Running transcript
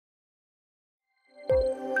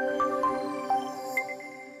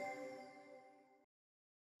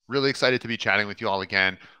Really excited to be chatting with you all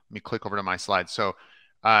again. Let me click over to my slides. So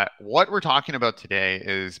what we're talking about today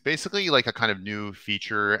is basically like a kind of new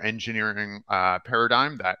feature engineering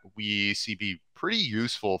paradigm that we see be pretty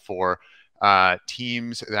useful for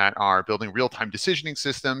teams that are building real-time decisioning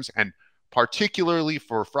systems, and particularly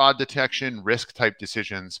for fraud detection, risk type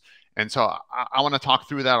decisions. And so I want to talk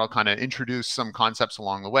through that. I'll kind of introduce some concepts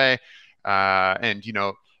along the way. And, you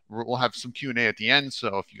know, we'll have some Q&A at the end.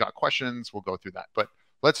 So if you got questions, we'll go through that. But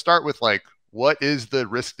let's start with like, what is the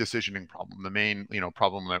risk decisioning problem? The main,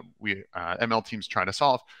 problem that we ML teams try to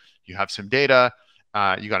solve. You have some data,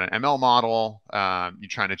 you got an ML model, you're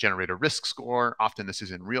trying to generate a risk score. Often this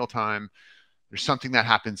is in real time. There's something that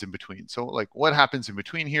happens in between. So like, what happens in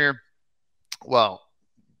between here? Well,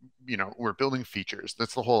 we're building features.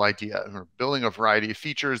 That's the whole idea. We're building a variety of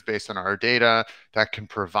features based on our data that can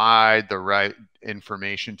provide the right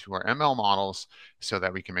information to our ML models so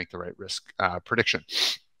that we can make the right risk prediction.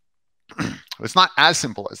 It's not as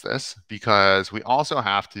simple as this, because we also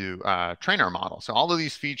have to train our model. So all of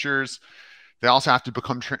these features, they also have to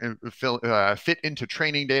become fit into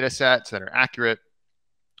training data sets that are accurate.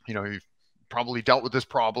 You've probably dealt with this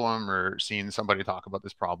problem or seen somebody talk about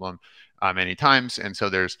this problem many times. And so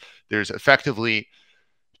there's effectively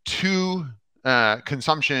two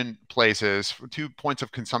consumption places, 2 points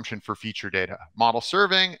of consumption for feature data: model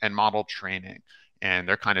serving and model training. And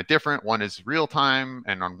they're kind of different. One is real time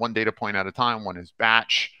and on one data point at a time. One is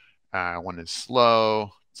batch. One is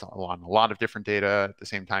slow. It's on a lot of different data at the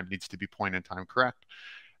same time. It needs to be point in time correct.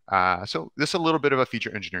 So this is a little bit of a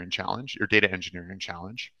feature engineering challenge, or data engineering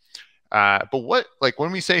challenge. But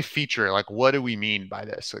when we say feature, like, what do we mean by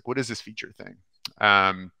this? Like, what is this feature thing?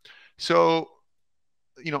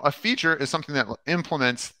 A feature is something that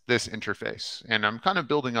implements this interface. And I'm kind of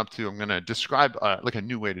building up to, I'm going to describe like a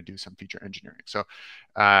new way to do some feature engineering. So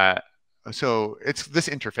it's this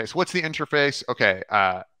interface. What's the interface? Okay,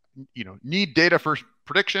 need data for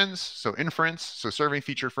predictions, so inference, so serving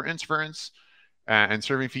feature for inference, and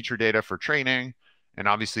serving feature data for training. And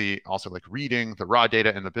obviously also like reading the raw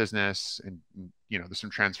data in the business, and there's some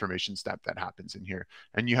transformation step that happens in here.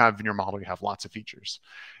 And you have in your model, you have lots of features.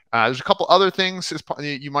 There's a couple other things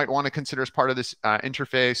you might want to consider as part of this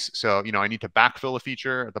interface. So I need to backfill a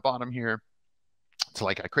feature at the bottom here. So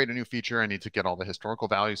like I create a new feature, I need to get all the historical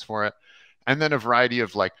values for it, and then a variety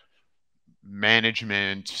of like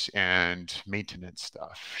management and maintenance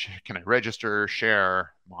stuff. Can I register,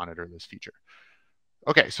 share, monitor this feature?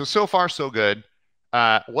 Okay, so far so good.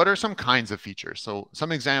 What are some kinds of features? So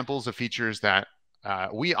some examples of features that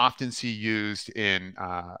we often see used in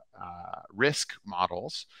risk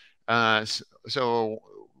models. So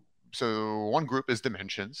one group is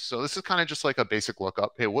dimensions. So this is kind of just like a basic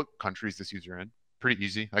lookup. Hey, what country is this user in? Pretty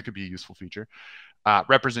easy. That could be a useful feature.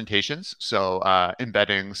 Representations. So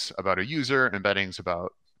embeddings about a user, embeddings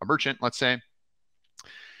about a merchant, let's say.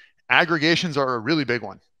 Aggregations are a really big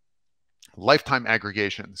one. Lifetime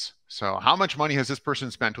aggregations. So how much money has this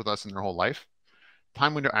person spent with us in their whole life?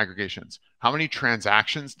 Time window aggregations. How many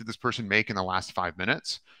transactions did this person make in the last 5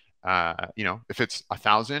 minutes? If it's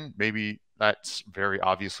 1,000, maybe that's very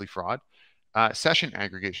obviously fraud. Session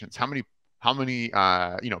aggregations. How many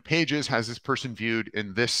pages has this person viewed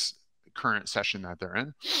in this current session that they're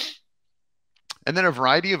in? And then a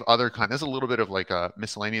variety of other kind. There's a little bit of like a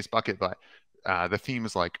miscellaneous bucket, but the theme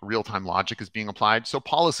is like real-time logic is being applied. So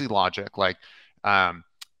policy logic, like,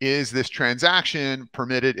 is this transaction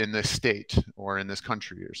permitted in this state or in this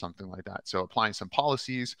country or something like that? So applying some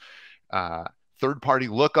policies, third-party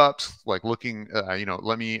lookups, like looking,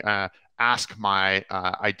 let me ask my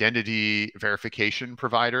identity verification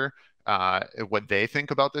provider what they think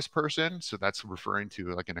about this person. So that's referring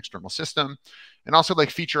to like an external system. And also like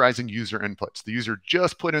featureizing user inputs. The user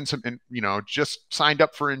just put in some, just signed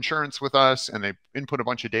up for insurance with us and they input a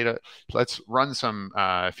bunch of data. Let's run some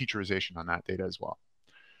featureization on that data as well.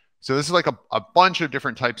 So this is like a bunch of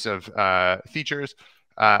different types of features.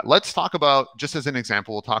 Let's talk about, just as an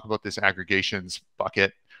example, we'll talk about this aggregations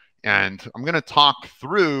bucket. And I'm going to talk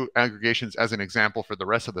through aggregations as an example for the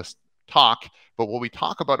rest of this talk, but what we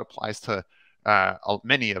talk about applies to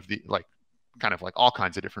many of the kind of all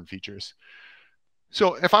kinds of different features.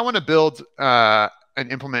 So if I want to build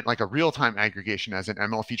and implement like a real-time aggregation as an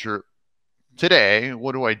ML feature today,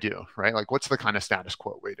 what do I do, right? Like, what's the kind of status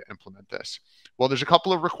quo way to implement this? Well, there's a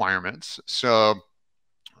couple of requirements. So,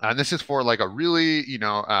 and this is for like a really,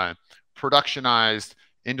 productionized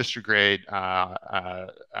industry-grade data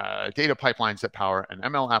pipelines that power an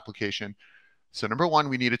ML application. So number one,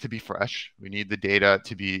 we need it to be fresh. We need the data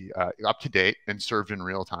to be up to date and served in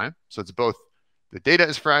real time. So it's both the data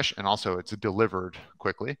is fresh and also it's delivered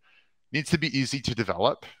quickly. Needs to be easy to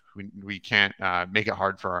develop. We can't make it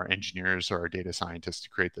hard for our engineers or our data scientists to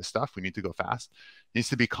create this stuff. We need to go fast. It needs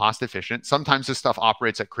to be cost efficient. Sometimes this stuff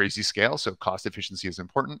operates at crazy scale, so cost efficiency is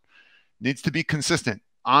important. It needs to be consistent.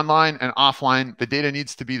 Online and offline, the data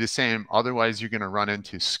needs to be the same. Otherwise, you're going to run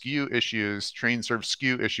into skew issues, train serve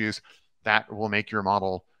skew issues that will make your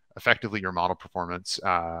model, effectively your model performance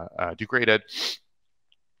degraded.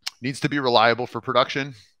 Needs to be reliable for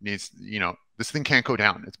production. This thing can't go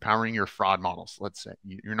down. It's powering your fraud models. Let's say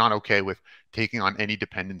you're not okay with taking on any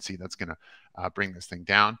dependency that's going to bring this thing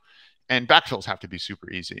down. And backfills have to be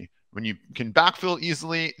super easy. When you can backfill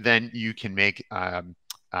easily, then you can make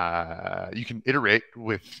you can iterate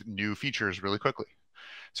with new features really quickly.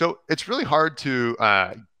 So it's really hard to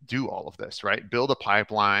do all of this, right? Build a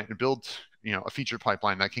pipeline, build a feature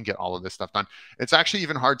pipeline that can get all of this stuff done. It's actually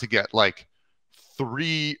even hard to get like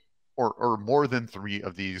 3 or more than 3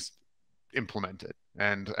 of these implemented.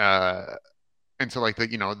 And so like the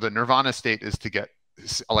Nirvana state is to get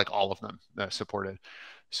like all of them supported.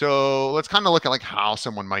 So let's kind of look at like how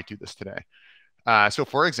someone might do this today. So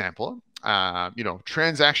for example,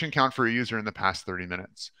 transaction count for a user in the past 30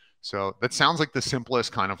 minutes. So that sounds like the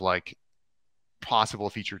simplest kind of like possible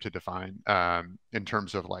feature to define in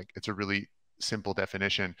terms of like, it's a really simple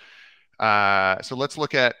definition. So let's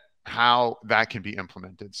look at how that can be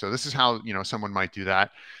implemented. So this is how, someone might do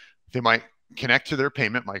that. They might connect to their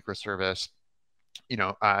payment microservice,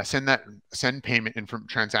 send payment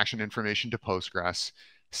transaction information to Postgres,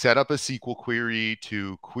 set up a SQL query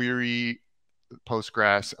to query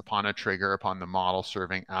Postgres upon a trigger, upon the model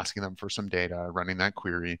serving, asking them for some data, running that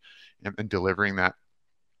query, and delivering that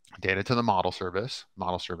data to the model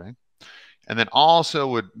serving. And then also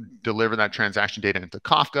would deliver that transaction data into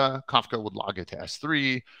Kafka. Kafka would log it to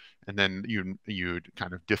S3. And then you'd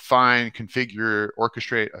kind of define, configure,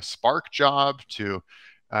 orchestrate a Spark job to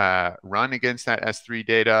run against that S3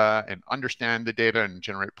 data and understand the data and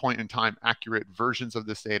generate point-in-time accurate versions of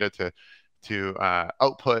this data to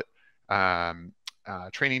output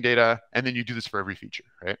training data. And then you do this for every feature,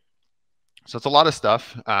 right? So it's a lot of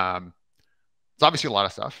stuff. It's obviously a lot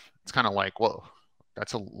of stuff. It's kind of like, whoa,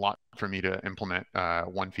 that's a lot for me to implement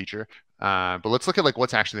one feature. But let's look at like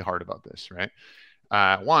what's actually hard about this, right?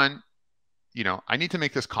 One, I need to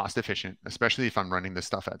make this cost efficient, especially if I'm running this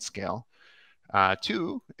stuff at scale.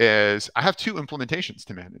 2 is I have 2 implementations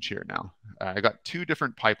to manage here now. I got 2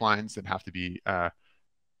 different pipelines that have to be that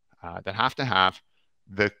have to have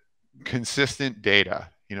the consistent data.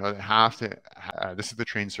 That have to. This is the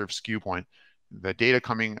train serve skew point. The data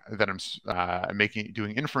coming that I'm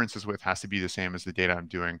doing inferences with has to be the same as the data I'm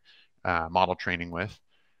doing model training with.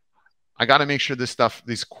 I got to make sure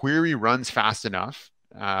this query runs fast enough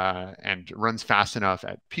and runs fast enough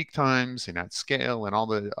at peak times and at scale and all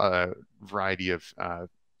the variety of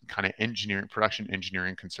kind of production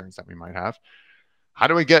engineering concerns that we might have. How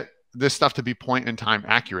do I get this stuff to be point in time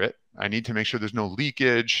accurate? I need to make sure there's no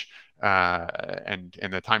leakage and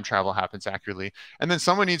the time travel happens accurately. And then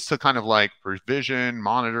someone needs to kind of like provision,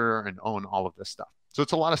 monitor, and own all of this stuff. So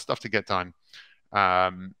it's a lot of stuff to get done.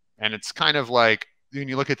 And it's kind of like, when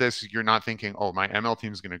you look at this, you're not thinking, oh, my ML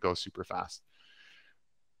team is going to go super fast.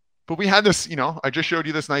 But we had this, I just showed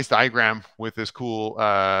you this nice diagram with this cool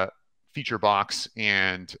feature box,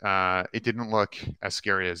 and it didn't look as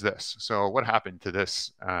scary as this. So what happened to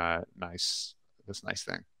this nice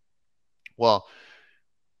thing? Well,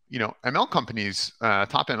 ML companies,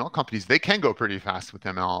 top ML companies, they can go pretty fast with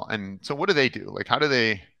ML. And so what do they do? Like, how do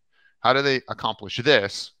they accomplish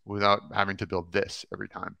this without having to build this every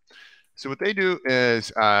time? So what they do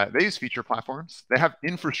is they use feature platforms. They have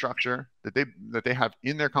infrastructure that they have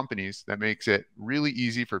in their companies that makes it really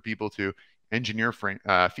easy for people to engineer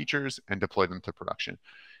features and deploy them to production.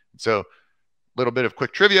 So a little bit of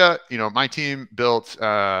quick trivia. My team built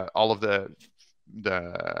all of the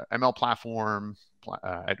ML platform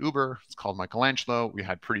at Uber. It's called Michelangelo. We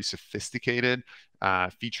had pretty sophisticated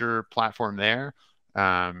feature platform there.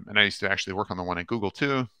 And I used to actually work on the one at Google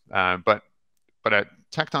too. But at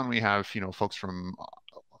Tecton, we have folks from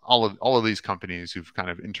all of these companies who've kind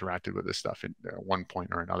of interacted with this stuff at one point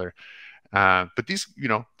or another. But these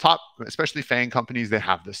top, especially FANG companies, they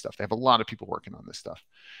have this stuff. They have a lot of people working on this stuff.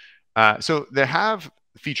 So they have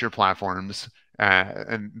feature platforms,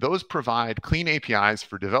 and those provide clean APIs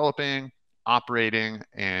for developing, operating,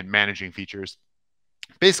 and managing features,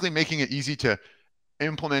 basically making it easy to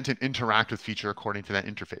implement and interact with feature according to that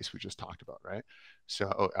interface we just talked about, right?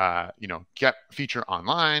 So, get feature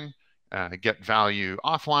online, get value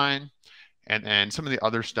offline, and some of the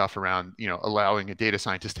other stuff around, allowing a data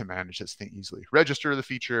scientist to manage this thing easily. Register the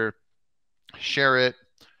feature, share it,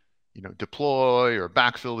 deploy or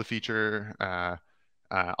backfill the feature,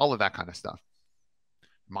 all of that kind of stuff.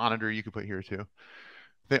 Monitor you could put here too.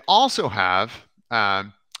 They also have,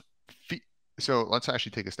 so let's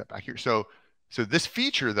actually take a step back here. So this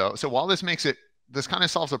feature though, so while this kind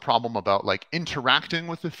of solves a problem about like interacting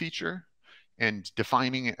with the feature and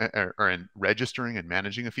defining or registering and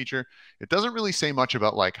managing a feature, it doesn't really say much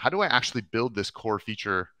about like, how do I actually build this core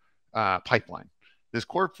feature pipeline? This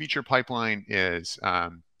core feature pipeline is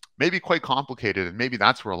maybe quite complicated, and maybe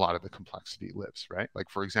that's where a lot of the complexity lives, right? Like,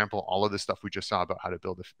 for example, all of the stuff we just saw about how to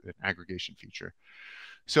build an aggregation feature.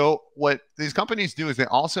 So what these companies do is they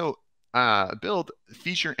also build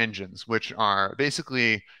feature engines, which are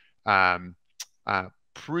basically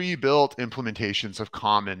pre-built implementations of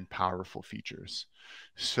common powerful features.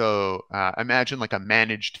 So imagine like a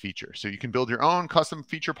managed feature. So you can build your own custom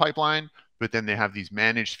feature pipeline, but then they have these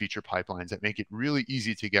managed feature pipelines that make it really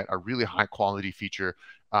easy to get a really high quality feature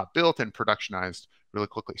built and productionized really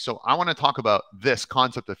quickly. So I want to talk about this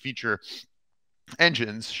concept of feature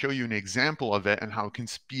engines, show you an example of it and how it can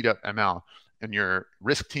speed up ML in your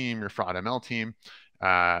risk team, your fraud ML team.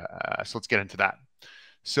 So let's get into that.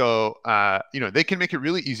 So, they can make it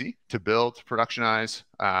really easy to build, productionize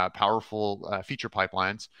powerful feature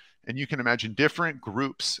pipelines. And you can imagine different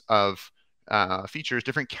groups of features,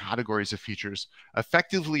 different categories of features,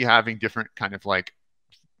 effectively having different kind of like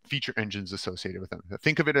feature engines associated with them.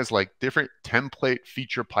 Think of it as like different template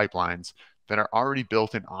feature pipelines that are already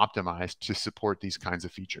built and optimized to support these kinds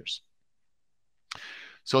of features.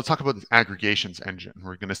 So let's talk about this aggregations engine.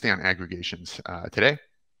 We're going to stay on aggregations today.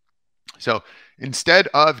 So instead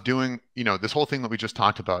of doing, this whole thing that we just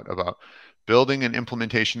talked about building an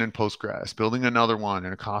implementation in Postgres, building another one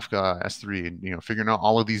in a Kafka S3, and figuring out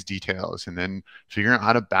all of these details, and then figuring out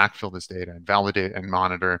how to backfill this data and validate and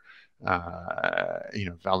monitor,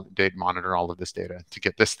 validate, monitor all of this data to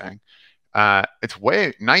get this thing. It's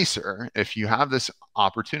way nicer if you have this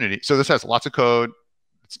opportunity. So this has lots of code.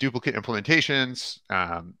 It's duplicate implementations.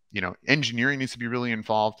 Engineering needs to be really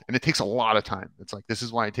involved, and it takes a lot of time. It's like, this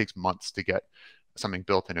is why it takes months to get something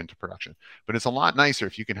built and into production. But it's a lot nicer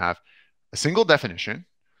if you can have a single definition.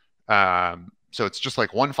 So it's just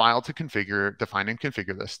like one file to configure, define and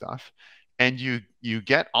configure this stuff. And you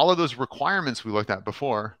get all of those requirements we looked at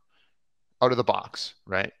before out of the box,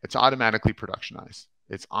 right? It's automatically productionized.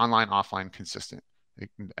 It's online, offline, consistent. It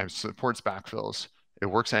supports backfills. It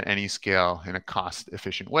works at any scale in a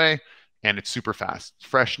cost-efficient way, and it's super fast.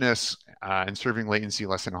 Freshness and serving latency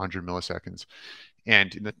less than 100 milliseconds.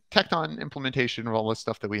 And in the Tecton implementation of all this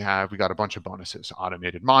stuff that we have, we got a bunch of bonuses: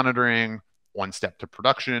 automated monitoring, one step to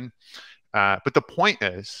production. But the point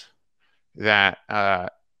is that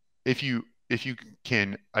if you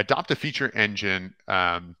can adopt a feature engine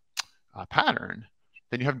pattern,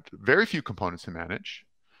 then you have very few components to manage,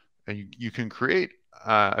 and you can create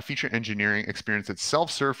a feature engineering experience that's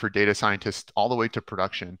self-serve for data scientists all the way to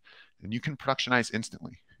production, and you can productionize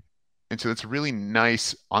instantly. And so it's a really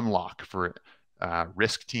nice unlock for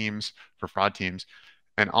risk teams, for fraud teams.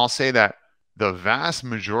 And I'll say that the vast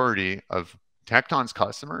majority of Tecton's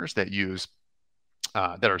customers that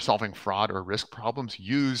are solving fraud or risk problems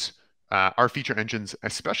use our feature engines,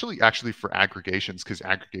 especially actually for aggregations, because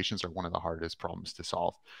aggregations are one of the hardest problems to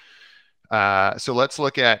solve. So let's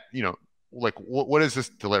look at, like what does this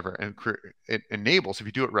deliver? And it enables, if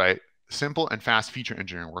you do it right, simple and fast feature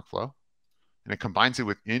engineering workflow, and it combines it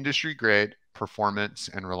with industry grade performance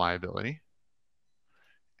and reliability,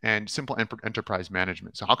 and simple enterprise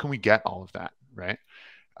management. So how can we get all of that, right?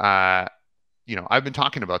 I've been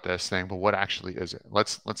talking about this thing, but what actually is it?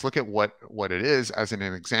 Let's look at what it is as an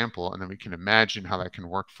example, and then we can imagine how that can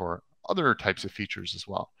work for other types of features as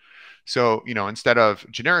well. So, instead of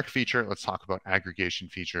generic feature, let's talk about aggregation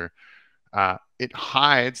feature. It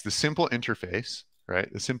hides the simple interface,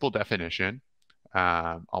 right? The simple definition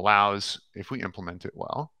allows, if we implement it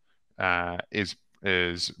well,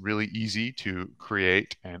 is really easy to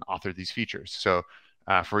create and author these features. So,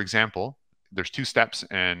 for example, there's two steps,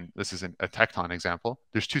 and this is a Tecton example.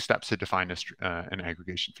 There's two steps to define an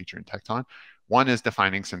aggregation feature in Tecton. One is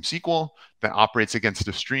defining some SQL that operates against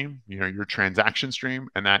a stream, your transaction stream,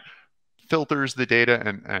 and that filters the data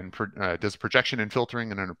and does projection and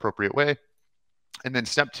filtering in an appropriate way. And then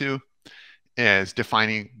step two is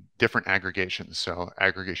defining different aggregations. So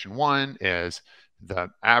aggregation one is the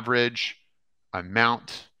average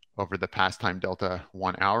amount over the past time delta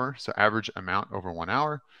 1 hour. So average amount over 1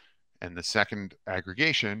 hour. And the second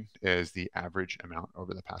aggregation is the average amount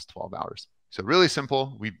over the past 12 hours. So really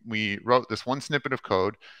simple. We wrote this one snippet of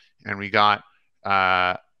code, and we got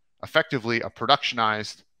effectively a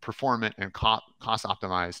productionized, performant, and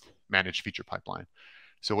cost-optimized managed feature pipeline.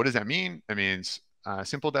 So what does that mean? It means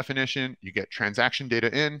simple definition, you get transaction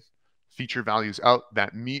data in, feature values out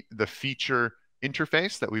that meet the feature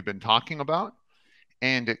interface that we've been talking about.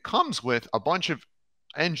 And it comes with a bunch of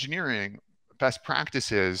engineering best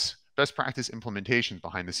practices, best practice implementations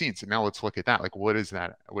behind the scenes. And now let's look at that. Like, what is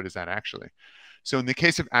that? What is that actually? So in the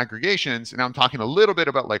case of aggregations, and I'm talking a little bit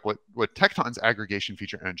about like what Tecton's aggregation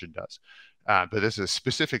feature engine does, but this is a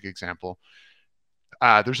specific example.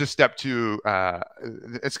 There's a step to,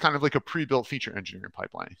 it's kind of like a pre-built feature engineering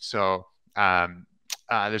pipeline. So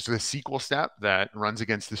there's a SQL step that runs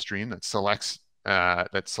against the stream that selects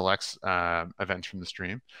events from the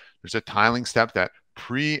stream. There's a tiling step that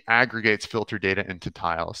pre-aggregates filter data into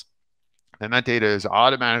tiles. And that data is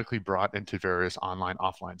automatically brought into various online,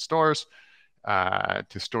 offline stores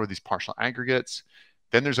to store these partial aggregates.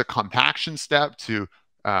 Then there's a compaction step to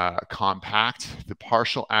compact the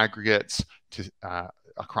partial aggregates to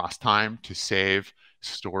across time to save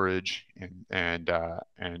storage and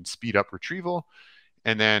speed up retrieval.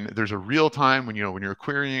 And then there's a real time when you're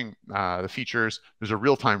querying the features. There's a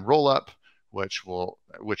real time rollup which will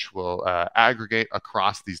aggregate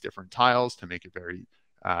across these different tiles to make it very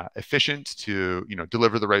efficient to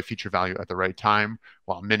deliver the right feature value at the right time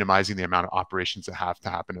while minimizing the amount of operations that have to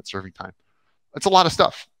happen at serving time. It's a lot of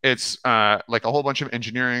stuff. It's like a whole bunch of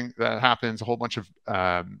engineering that happens, a whole bunch of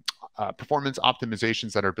performance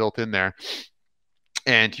optimizations that are built in there,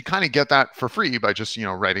 and you kind of get that for free by just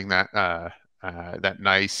writing that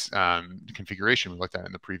nice configuration we looked at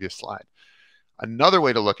in the previous slide. Another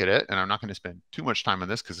way to look at it, and I'm not going to spend too much time on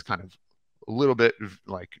this because it's kind of a little bit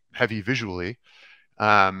like heavy visually,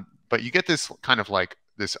 but you get this kind of like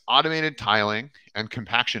this automated tiling and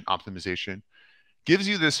compaction optimization gives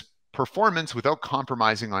you this performance without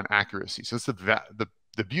compromising on accuracy. So it's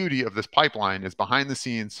the beauty of this pipeline is behind the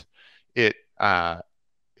scenes, it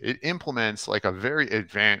implements like a very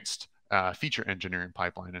advanced feature engineering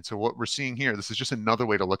pipeline. And so what we're seeing here, this is just another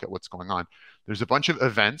way to look at what's going on. There's a bunch of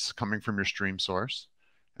events coming from your stream source,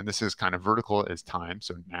 and this is kind of vertical as time,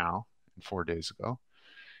 so now and 4 days ago.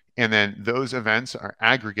 And then those events are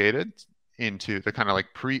aggregated into, they're kind of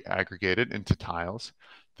like pre-aggregated into tiles.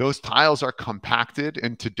 Those tiles are compacted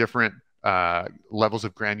into different levels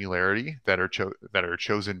of granularity that are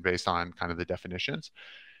chosen based on kind of the definitions.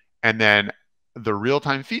 And then the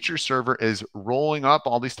real-time feature server is rolling up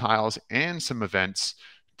all these tiles and some events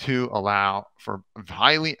to allow for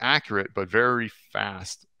highly accurate but very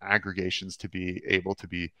fast aggregations to be able to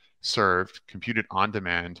be served, computed on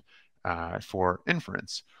demand for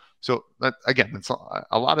inference. So that, again, it's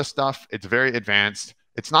a lot of stuff. It's very advanced.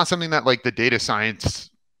 It's not something that like the data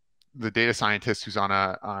scientist who's on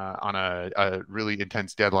a really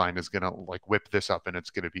intense deadline is going to like whip this up and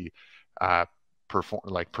it's going to be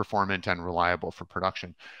performant and reliable for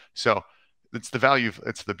production. So it's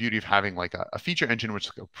the beauty of having like a feature engine, which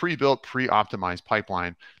is a pre-built, pre-optimized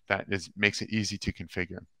pipeline that makes it easy to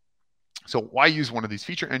configure. So why use one of these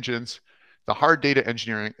feature engines? The hard data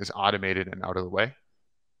engineering is automated and out of the way.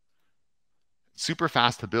 Super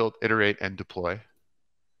fast to build, iterate, and deploy.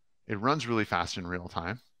 It runs really fast in real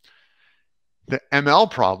time. The ML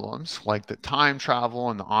problems, like the time travel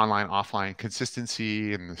and the online offline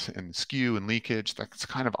consistency and skew and leakage, that's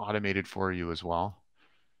kind of automated for you as well.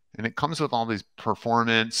 And it comes with all these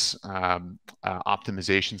performance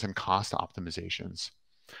optimizations and cost optimizations.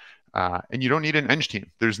 And you don't need an eng team.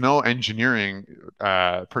 There's no engineering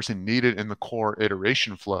person needed in the core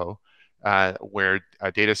iteration flow where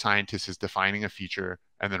a data scientist is defining a feature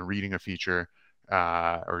and then reading a feature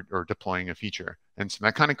or deploying a feature. And so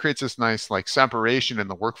that kind of creates this nice like separation in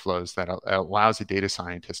the workflows that allows a data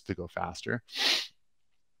scientist to go faster.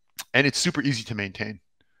 And it's super easy to maintain.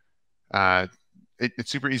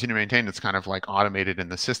 It's super easy to maintain. It's kind of like automated in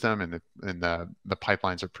the system, and the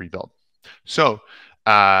pipelines are pre-built. So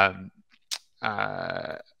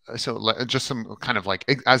just some kind of like,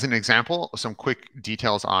 as an example, some quick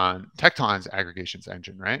details on Tecton's aggregations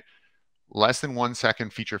engine, right? Less than 1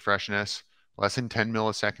 second feature freshness, less than 10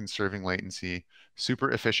 milliseconds serving latency,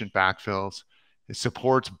 super efficient backfills. It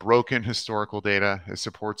supports broken historical data. It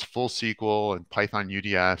supports full SQL and Python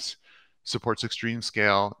UDFs, supports extreme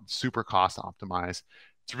scale, super cost optimized.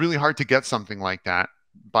 It's really hard to get something like that,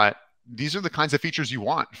 but these are the kinds of features you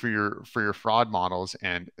want for your fraud models,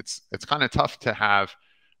 and it's kind of tough to have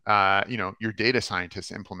your data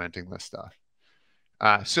scientists implementing this stuff.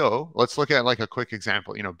 So let's look at like a quick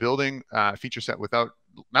example. Building a feature set without.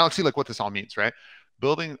 Now let's see like what this all means, right?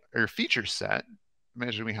 Building your feature set.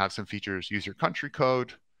 Imagine we have some features: use your country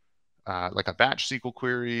code, like a batch SQL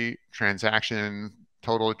query,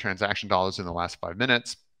 total transaction dollars in the last 5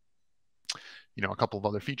 minutes. A couple of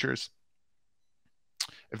other features.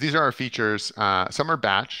 if these are our features, some are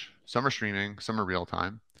batch, some are streaming, some are real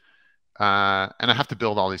time. And I have to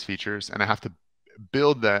build all these features, and I have to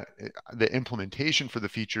build the implementation for the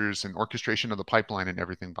features and orchestration of the pipeline and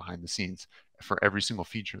everything behind the scenes for every single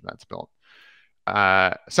feature that's built.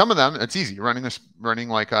 Some of them, it's easy. Running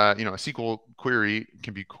like a SQL query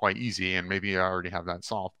can be quite easy, and maybe I already have that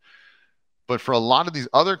solved. But for a lot of these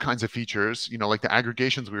other kinds of features, like the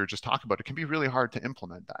aggregations we were just talking about, it can be really hard to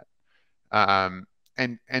implement that.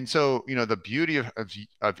 And so the beauty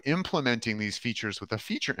of implementing these features with a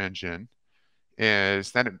feature engine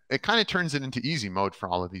is that it kind of turns it into easy mode for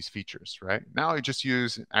all of these features, right? Now I just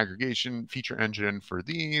use an aggregation feature engine for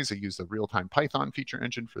these. I use the real-time Python feature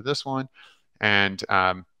engine for this one. And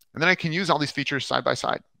then I can use all these features side by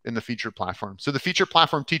side in the feature platform. So the feature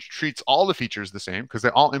platform treats all the features the same because they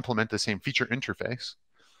all implement the same feature interface.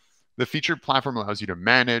 The feature platform allows you to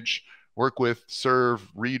manage, work with, serve,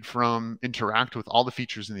 read from, interact with all the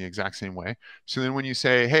features in the exact same way. So then when you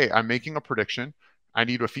say, hey, I'm making a prediction, I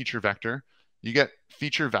need a feature vector, you get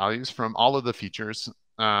feature values from all of the features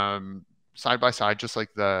side by side, just like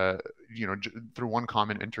through one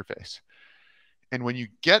common interface. And when you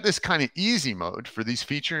get this kind of easy mode for these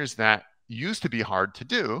features that used to be hard to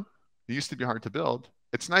do, used to be hard to build,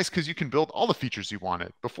 it's nice because you can build all the features you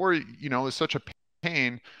wanted. Before, it was such a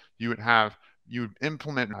pain. You would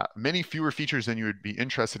implement many fewer features than you would be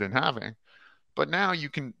interested in having. But now you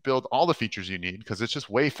can build all the features you need because it's just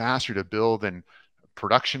way faster to build and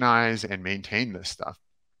productionize and maintain this stuff.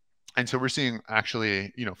 And so we're seeing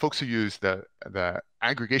actually, folks who use the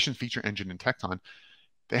aggregation feature engine in Tecton,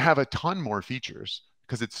 they have a ton more features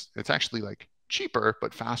because it's actually like cheaper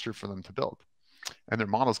but faster for them to build, and their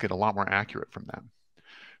models get a lot more accurate from them.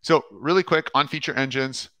 So really quick on feature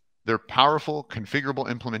engines, they're powerful configurable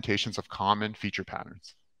implementations of common feature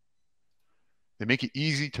patterns. They make it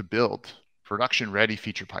easy to build production ready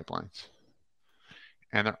feature pipelines,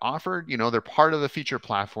 and they're offered, they're part of the feature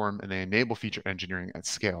platform, and they enable feature engineering at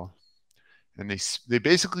scale. And they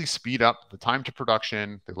basically speed up the time to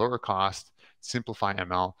production, they lower cost, simplify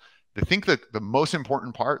ML. I think that the most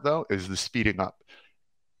important part, though, is the speeding up.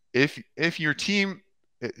 If your team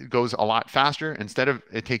goes a lot faster, instead of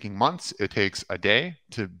it taking months, it takes a day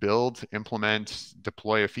to build, implement,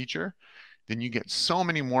 deploy a feature, then you get so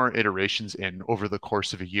many more iterations in over the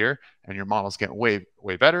course of a year, and your models get way,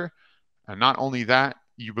 way better. And not only that,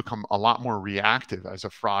 you become a lot more reactive as a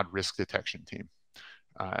fraud risk detection team.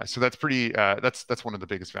 So that's that's one of the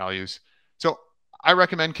biggest values. So I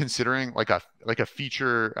recommend considering like a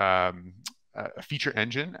feature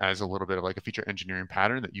engine as a little bit of like a feature engineering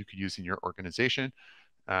pattern that you could use in your organization.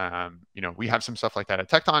 We have some stuff like that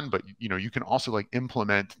at Tecton, but you can also like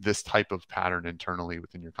implement this type of pattern internally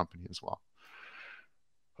within your company as well.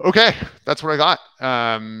 Okay, that's what I got.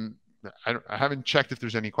 I haven't checked if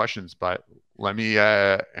there's any questions, but let me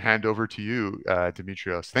hand over to you,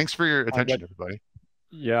 Dimitrios. Thanks for your attention, everybody.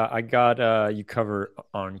 Yeah, I got you covered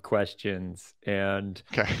on questions. And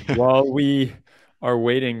okay. While we are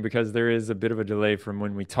waiting, because there is a bit of a delay from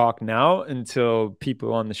when we talk now until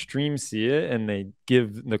people on the stream see it and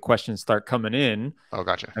the questions start coming in. Oh,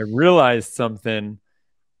 gotcha. I realized something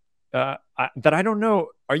that I don't know.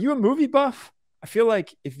 Are you a movie buff? I feel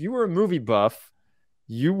like if you were a movie buff,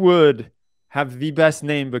 you would have the best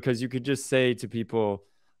name because you could just say to people,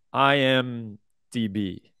 I am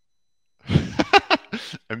DB.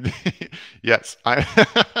 Yes,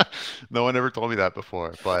 no one ever told me that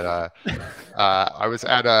before, but I was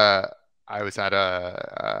at a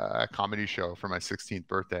comedy show for my 16th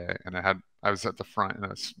birthday, and I was at the front,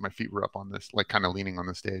 and my feet were up on this, like kind of leaning on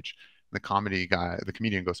the stage. The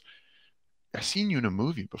comedian goes, "I've seen you in a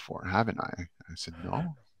movie before, haven't I?" I said,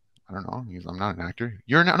 "No, I don't know." He goes, "I'm not an actor."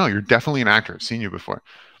 No, you're definitely an actor. I've seen you before.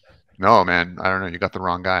 No, man, I don't know. You got the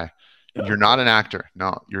wrong guy. You're not an actor.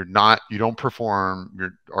 No, you're not. You don't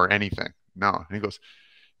perform or anything. No. And he goes,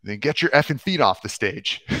 then get your effing feet off the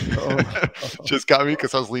stage. Oh. Just got me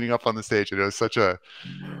because I was leaning up on the stage, and it was such a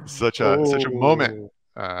moment.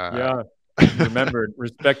 Yeah. Remember,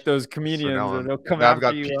 respect those comedians, or they'll come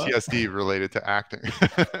after you. I've got PTSD related to acting.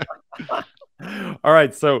 All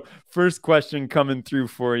right. So first question coming through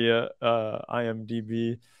for you,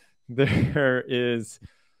 IMDb. There is,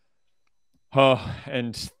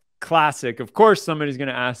 and classic. Of course, somebody's going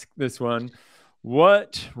to ask this one.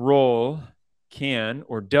 What role can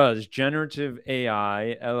or does generative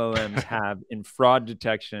AI LLMs have in fraud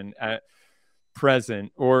detection at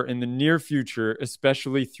present or in the near future,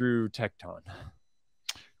 especially through Tecton?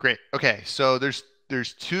 Great. Okay. So there's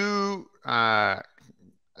two ways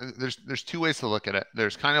to look at it.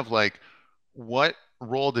 There's kind of like what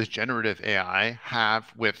role does generative AI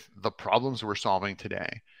have with the problems we're solving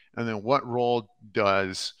today? And then what role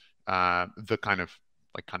does the kind of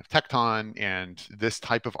Tecton and this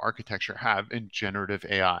type of architecture have in generative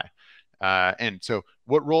AI? And so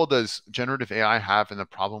what role does generative AI have in the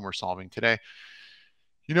problem we're solving today?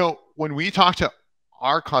 When we talk to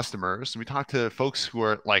our customers, we talk to folks who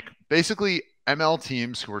are like basically ML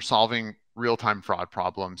teams who are solving real-time fraud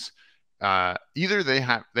problems. Either they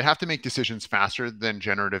have to make decisions faster than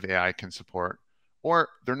generative AI can support, or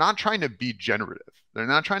they're not trying to be generative. They're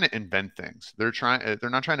not trying to invent things. They're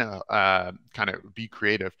not trying to kind of be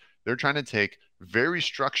creative. They're trying to take very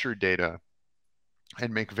structured data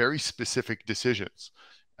and make very specific decisions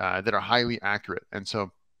that are highly accurate. And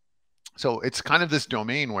so it's kind of this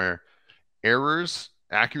domain where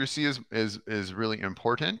accuracy is really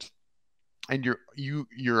important, and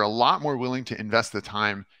you're a lot more willing to invest the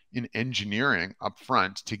time in engineering up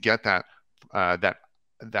front to get that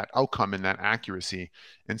outcome and that accuracy.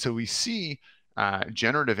 And so we see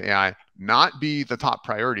generative AI not be the top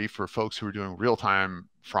priority for folks who are doing real-time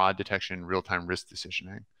fraud detection, real-time risk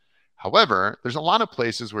decisioning. However, there's a lot of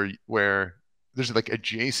places where there's like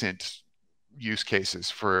adjacent use cases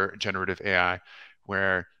for generative AI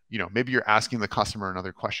where maybe you're asking the customer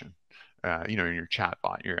another question. In your chat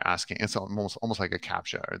bot, you're asking, it's almost like a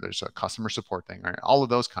CAPTCHA, or there's a customer support thing, right? All of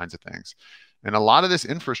those kinds of things. And a lot of this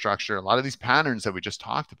infrastructure, a lot of these patterns that we just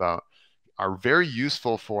talked about are very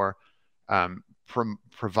useful for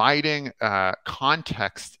providing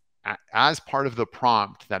context as part of the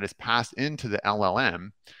prompt that is passed into the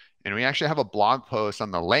LLM. And we actually have a blog post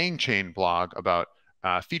on the LangChain blog about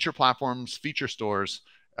feature platforms, feature stores,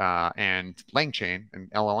 and LangChain and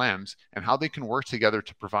LLMs, and how they can work together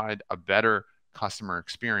to provide a better customer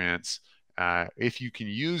experience. If you can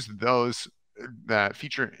use that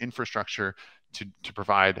feature infrastructure to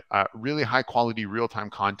provide really high quality real-time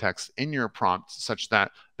context in your prompt such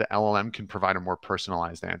that the LLM can provide a more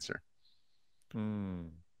personalized answer.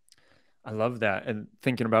 I love that. And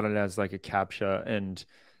thinking about it as like a CAPTCHA, and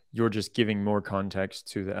you're just giving more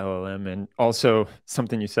context to the LLM. And also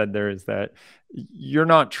something you said there is that you're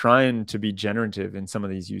not trying to be generative in some of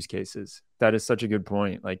these use cases. That is such a good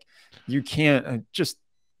point. Like you can't just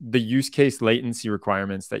the use case latency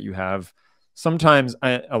requirements that you have. Sometimes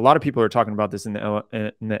a lot of people are talking about this in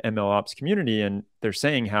the ML ops community, and they're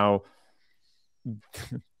saying how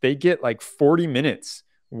they get like 40 minutes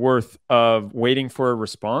worth of waiting for a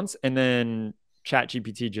response, and then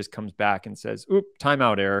ChatGPT just comes back and says, "Oop,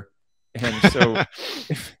 timeout error." And so,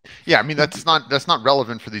 yeah, I mean that's not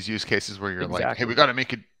relevant for these use cases where you're exactly. like, "Hey, we got to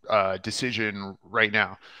make a decision right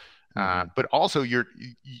now." But also,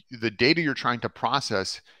 the data you're trying to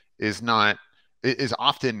process is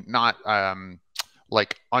often not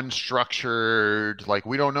like unstructured. Like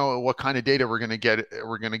we don't know what kind of data we're going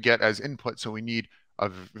to get as input, so we need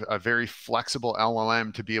a very flexible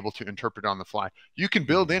LLM to be able to interpret on the fly. You can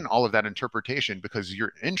build in all of that interpretation because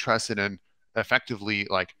you're interested in effectively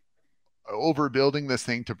like overbuilding this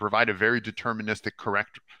thing to provide a very deterministic,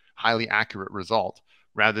 correct, highly accurate result,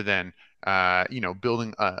 rather than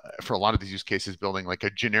building for a lot of these use cases, building like a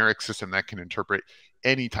generic system that can interpret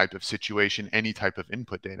any type of situation, any type of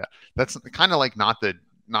input data. That's kind of like not the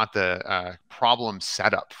problem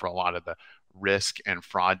setup for a lot of the risk and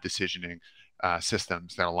fraud decisioning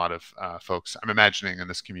systems that a lot of folks, I'm imagining, in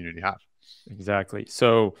this community have. Exactly.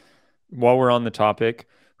 So while we're on the topic,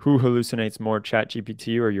 who hallucinates more,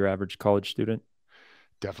 ChatGPT or your average college student?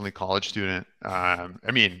 Definitely college student. I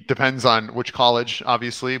mean, depends on which college,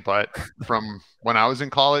 obviously, but from when I was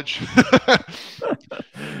in college,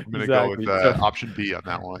 I'm going to go with option B on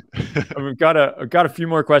that one. I've got a few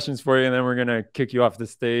more questions for you, and then we're going to kick you off the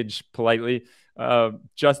stage politely.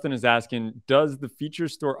 Justin is asking, does the feature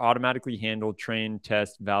store automatically handle, train,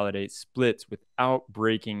 test, validate splits without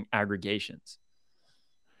breaking aggregations?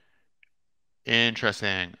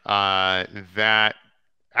 Interesting. That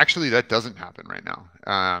doesn't happen right now.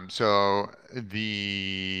 So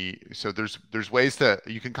there's ways that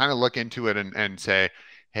you can kind of look into it and say,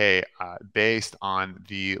 hey, based on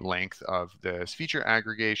the length of this feature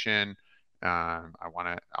aggregation, I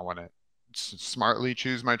want to smartly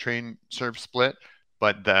choose my train serve split,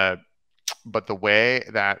 but the way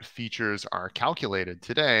that features are calculated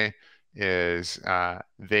today is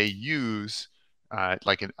they use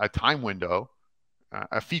like a time window,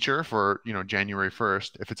 a feature for January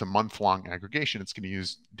 1st. If it's a month-long aggregation, it's going to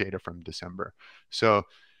use data from December. So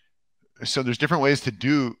there's different ways to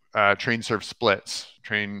do train serve splits,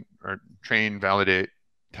 train validate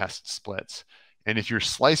test splits. And if you're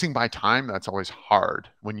slicing by time, that's always hard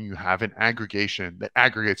when you have an aggregation that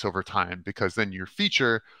aggregates over time, because then your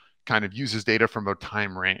feature kind of uses data from a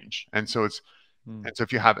time range. And so Hmm.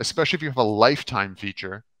 if you have, especially if you have a lifetime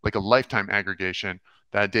feature, like a lifetime aggregation,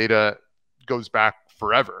 that data goes back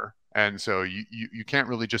forever. And so you can't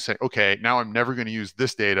really just say, okay, now I'm never going to use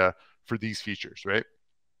this data for these features, right?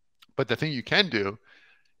 But the thing you can do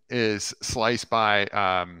is slice by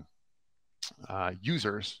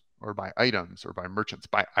users or by items or by merchants,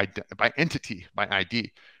 by entity, by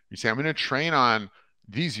ID. You say, I'm going to train on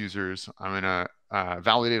these users. I'm going to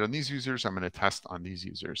validate on these users. I'm going to test on these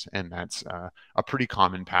users. And that's a pretty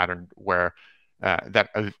common pattern where that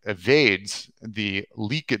evades the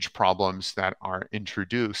leakage problems that are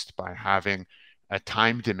introduced by having a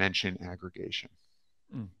time dimension aggregation.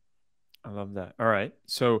 I love that. All right.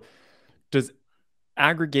 So does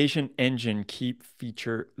aggregation engine keep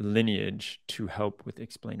feature lineage to help with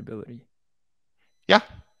explainability? Yeah,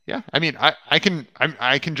 yeah. I mean, I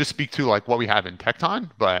can just speak to like what we have in Tecton,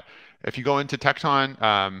 but if you go into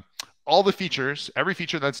Tecton, all the features, every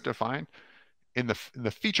feature that's defined in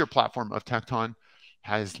the feature platform of Tecton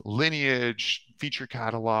has lineage, feature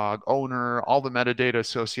catalog, owner, all the metadata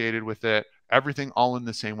associated with it, everything all in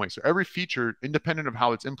the same way. So every feature, independent of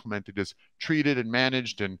how it's implemented, is treated and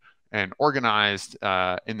managed and organized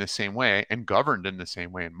in the same way and governed in the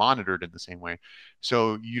same way and monitored in the same way.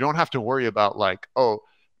 So you don't have to worry about like, oh,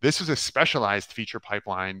 this is a specialized feature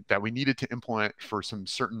pipeline that we needed to implement for some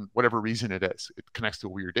certain whatever reason it is. It connects to a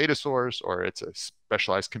weird data source or it's a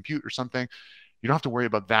specialized compute or something. You don't have to worry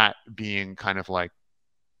about that being kind of like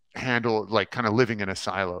handled, like kind of living in a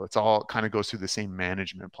silo. It's all kind of goes through the same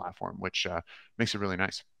management platform, which makes it really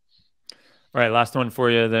nice. All right, last one for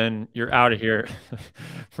you, then you're out of here.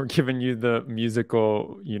 We're giving you the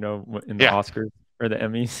musical, in the Yeah, Oscars or the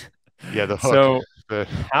Emmys. yeah, the hook. So The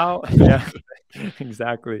how, yeah,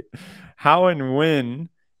 exactly. How and when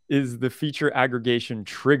is the feature aggregation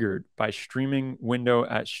triggered by streaming window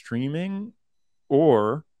at streaming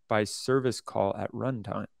or by service call at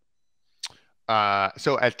runtime?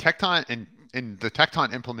 so at Tecton in the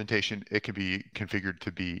Tecton implementation, it can be configured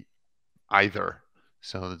to be either.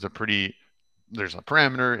 So there's a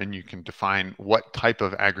parameter and you can define what type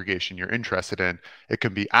of aggregation you're interested in. It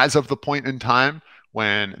can be as of the point in time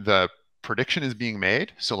when the prediction is being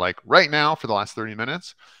made. So like right now for the last 30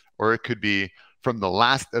 minutes, or it could be from the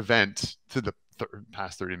last event to the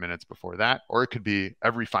past 30 minutes before that, or it could be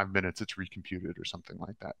every 5 minutes it's recomputed or something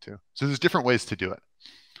like that too. So there's different ways to do it.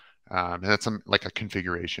 And that's like a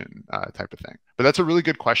configuration type of thing. But that's a really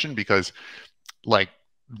good question because like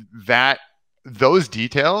that those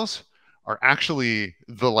details are actually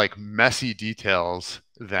the like messy details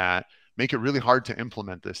that make it really hard to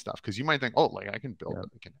implement this stuff because you might think, oh, like I can build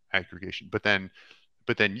like an aggregation, but then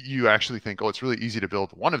you actually think, oh, it's really easy to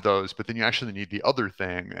build one of those, but then you actually need the other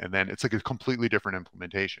thing, and then it's like a completely different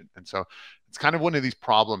implementation. And so it's kind of one of these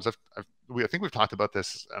problems. I think we've talked about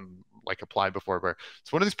this like applied before, where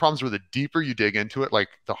it's one of these problems where the deeper you dig into it, like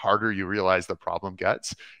the harder you realize the problem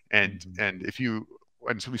gets. And if you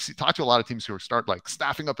so talk to a lot of teams who start like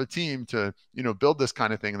staffing up a team to build this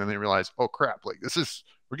kind of thing, and then they realize, oh crap, like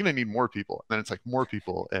we're going to need more people. And then it's like more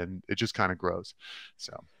people, and it just kind of grows.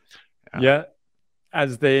 So yeah.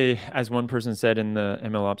 As one person said in the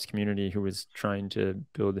MLOps community who was trying to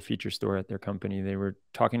build a feature store at their company, they were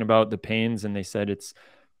talking about the pains and they said it's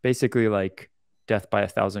basically like death by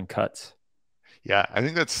 1,000 cuts. Yeah, I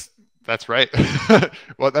think that's right.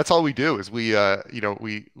 Well, that's all we do is we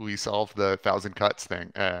solve the 1,000 cuts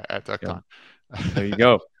thing at Tecton. There you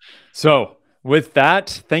go. So with that,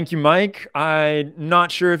 thank you, Mike. I'm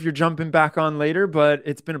not sure if you're jumping back on later, but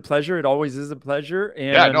it's been a pleasure. It always is a pleasure.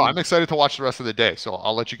 And yeah, no, I'm excited to watch the rest of the day. So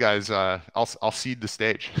I'll let you guys. I'll cede the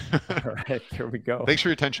stage. All right, there we go. Thanks for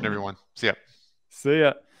your attention, everyone. See ya. See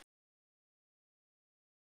ya.